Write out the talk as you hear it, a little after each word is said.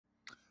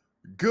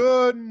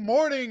Good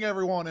morning,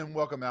 everyone, and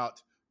welcome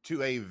out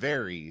to a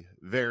very,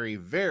 very,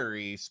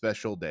 very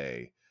special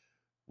day.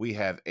 We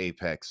have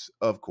Apex,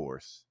 of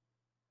course,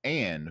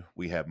 and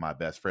we have my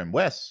best friend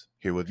Wes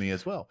here with me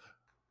as well.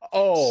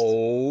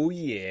 Oh,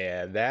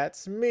 yeah,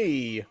 that's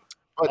me.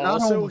 But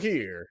not Also only,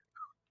 here.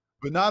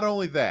 but not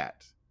only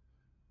that,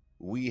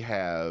 we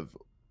have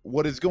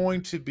what is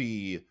going to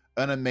be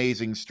an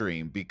amazing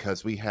stream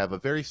because we have a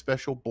very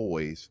special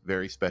boy's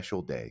very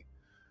special day.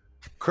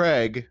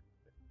 Craig,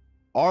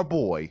 our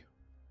boy,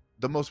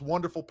 the most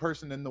wonderful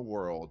person in the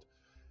world,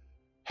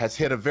 has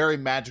hit a very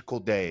magical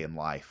day in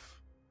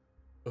life.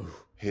 Ooh.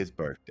 His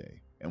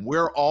birthday. And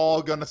we're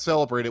all going to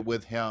celebrate it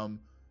with him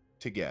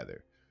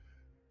together.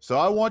 So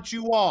I want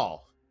you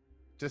all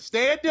to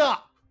stand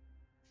up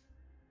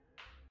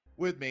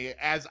with me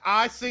as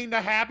I sing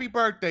the happy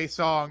birthday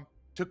song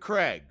to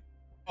Craig.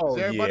 Oh,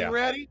 Is everybody yeah.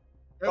 ready?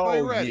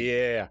 Everybody ready?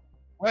 Yeah.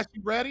 Wes,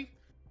 you ready?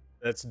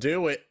 Let's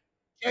do it.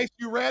 Chase,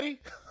 you ready?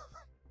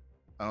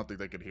 I don't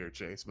think they could hear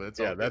Chase, but it's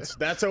Yeah, okay.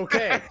 that's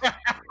okay.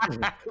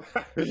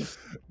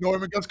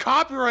 Norman goes,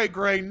 copyright,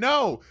 Gray.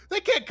 No, they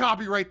can't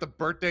copyright the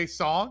birthday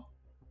song.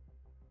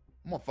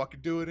 I'm gonna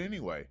fucking do it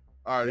anyway.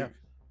 All right. Yeah.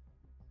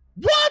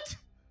 What?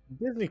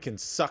 Disney can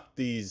suck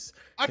these.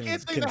 I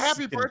can't sing the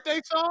happy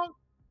birthday song?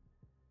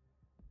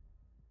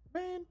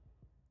 Man.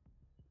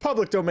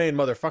 Public domain,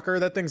 motherfucker.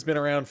 That thing's been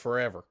around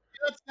forever.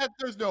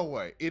 There's no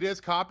way. It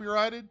is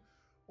copyrighted.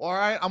 All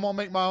right, I'm gonna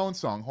make my own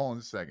song. Hold on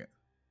a second.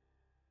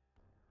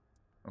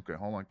 Okay,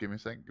 hold on. Give me a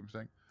second.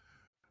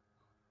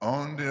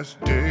 On this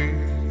day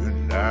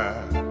and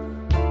night.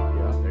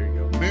 Yeah, there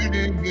you go.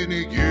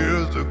 Many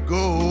years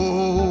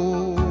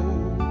ago,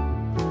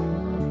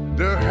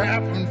 there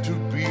happened to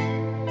be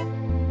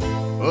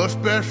a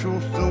special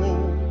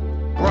soul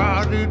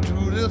brought into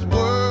this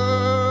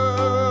world.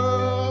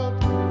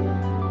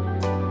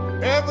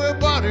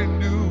 Everybody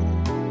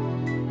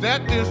knew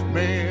that this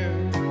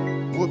man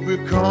would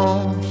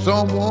become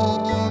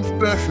someone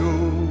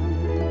special.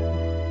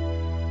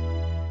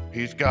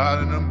 He's got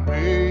an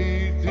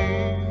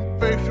amazing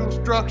facial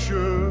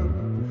structure,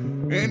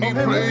 and he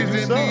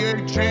plays in the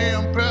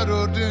HM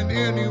better than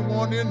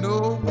anyone in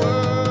the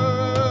world.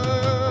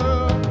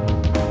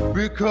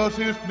 Because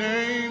his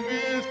name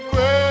is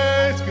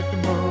Craig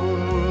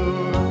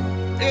Skidmore,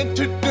 and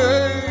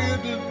today is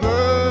his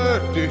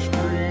birthday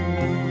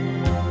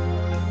stream.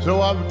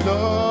 So I would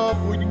love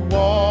for you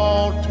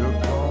all to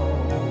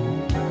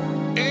come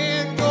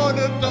and join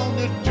us on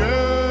this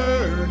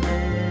journey.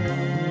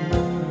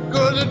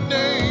 Cause his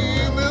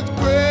name is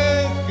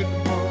Craig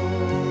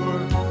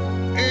Skidmore,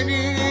 and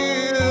he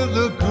is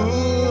a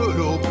good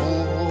old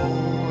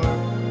boy.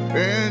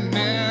 And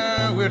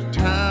now it's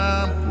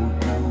time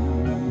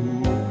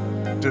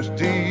for you to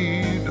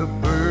see the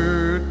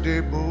birthday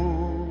boy.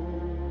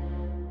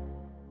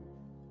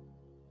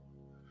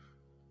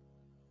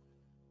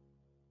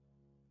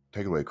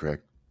 Take it away, Craig.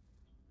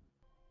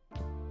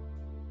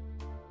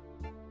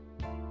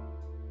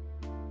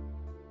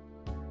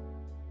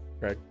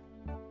 Craig.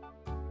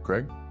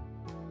 Craig?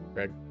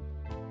 Craig.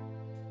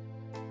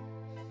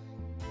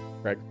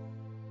 Craig.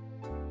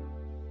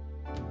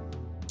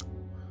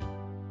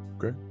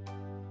 Craig?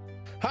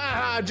 Ha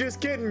ha,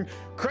 just kidding.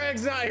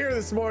 Craig's not here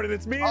this morning.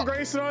 It's me and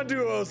Grayson on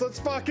duos. Let's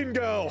fucking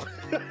go.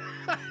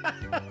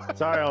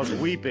 Sorry, I was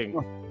weeping.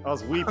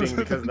 Because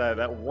of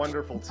that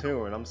wonderful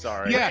tune. I'm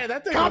sorry. Yeah, Man,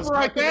 that thing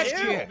copyright was that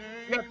fucking shit.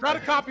 Yeah, try to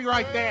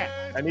copyright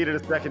that. I needed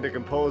a second to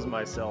compose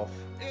myself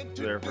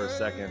there for a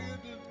second.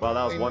 Wow,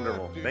 that was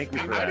wonderful. Thank you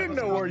for that. I didn't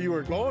know where you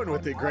were going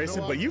with it,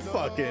 Grayson, but you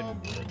fucking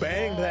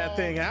banged that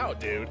thing out,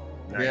 dude.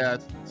 Yeah,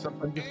 it's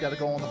something just gotta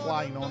go on the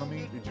fly, you know what I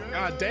mean?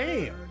 God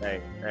damn.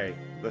 Hey,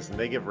 listen,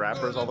 they give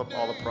rappers all the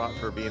props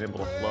for being able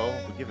to flow.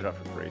 We give it up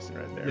for Grayson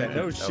right there. Yeah, man.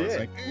 no That was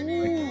shit.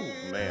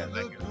 man,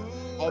 thank you.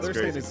 All That's they're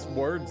saying crazy. is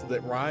words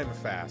that rhyme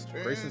fast.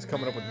 Grayson's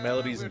coming up with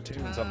melodies and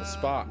tunes on the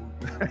spot.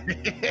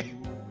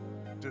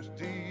 Just